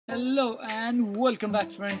Hello and welcome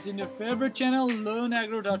back friends in your favorite channel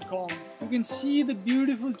learnagro.com. You can see the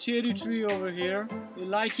beautiful cherry tree over here. You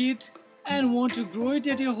like it and want to grow it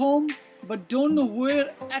at your home but don't know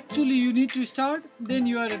where actually you need to start? Then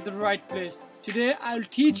you are at the right place. Today I'll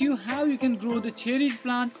teach you how you can grow the cherry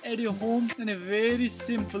plant at your home in a very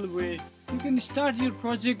simple way. You can start your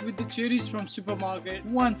project with the cherries from supermarket.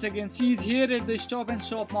 Once again, seeds here at the Stop and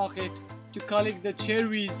Shop market to collect the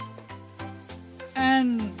cherries.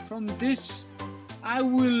 And from this I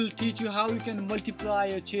will teach you how you can multiply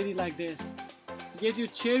your cherry like this. Get your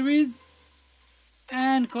cherries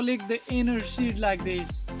and collect the inner seed like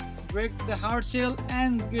this. Break the hard shell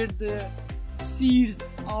and get the seeds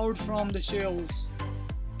out from the shells.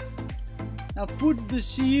 Now put the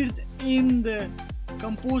seeds in the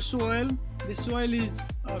compost soil. The soil is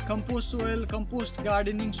compost soil, compost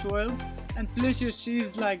gardening soil, and place your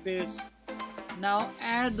seeds like this. Now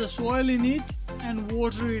add the soil in it and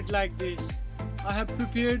water it like this. I have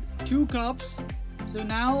prepared 2 cups. So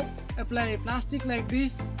now apply a plastic like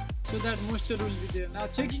this so that moisture will be there. Now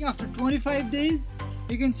checking after 25 days,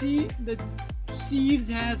 you can see the seeds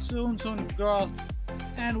has shown some growth,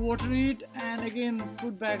 and water it and again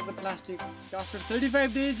put back the plastic. After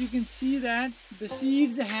 35 days you can see that the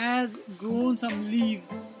seeds has grown some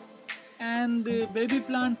leaves and the baby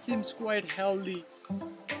plant seems quite healthy.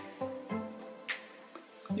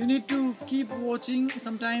 You need to keep watching.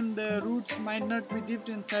 Sometimes the roots might not be dipped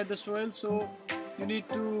inside the soil, so you need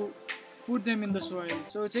to put them in the soil.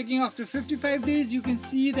 So checking after 55 days, you can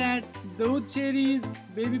see that those cherries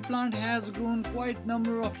baby plant has grown quite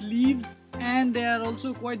number of leaves and they are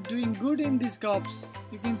also quite doing good in these cups.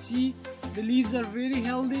 You can see the leaves are very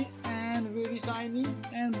healthy and very shiny,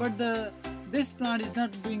 and but this plant is not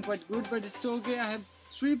doing quite good, but it's okay. I have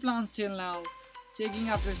 3 plants till now. Checking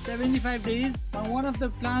after 75 days, one of the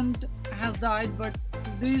plant has died, but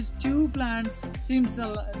these 2 plants seems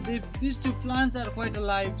these 2 plants are quite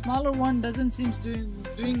alive. Smaller one doesn't seem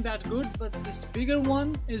doing that good, but this bigger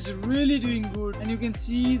one is really doing good, and you can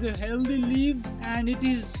see the healthy leaves and it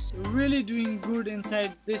is really doing good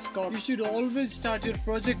inside this cup. You should always start your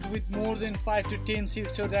project with more than 5 to 10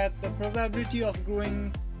 seeds so that the probability of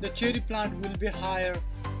growing the cherry plant will be higher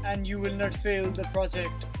and you will not fail the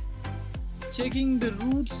project. Checking the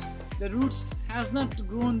roots has not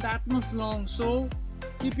grown that much long, so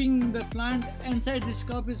keeping the plant inside this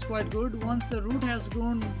cup is quite good. Once the root has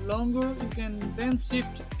grown longer, you can then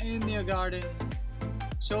shift in your garden.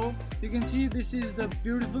 So you can see this is the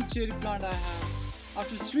beautiful cherry plant I have.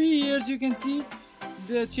 After 3 years you can see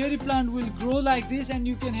the cherry plant will grow like this, and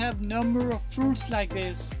you can have number of fruits like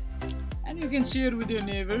this, and you can share with your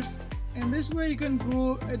neighbors, and this way you can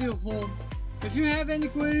grow at your home. If you have any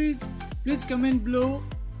queries, please comment below.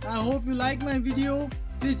 I hope you like my video.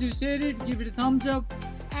 Please do share it, give it a thumbs up,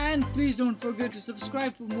 and please don't forget to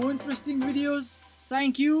subscribe for more interesting videos.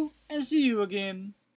 Thank you and see you again.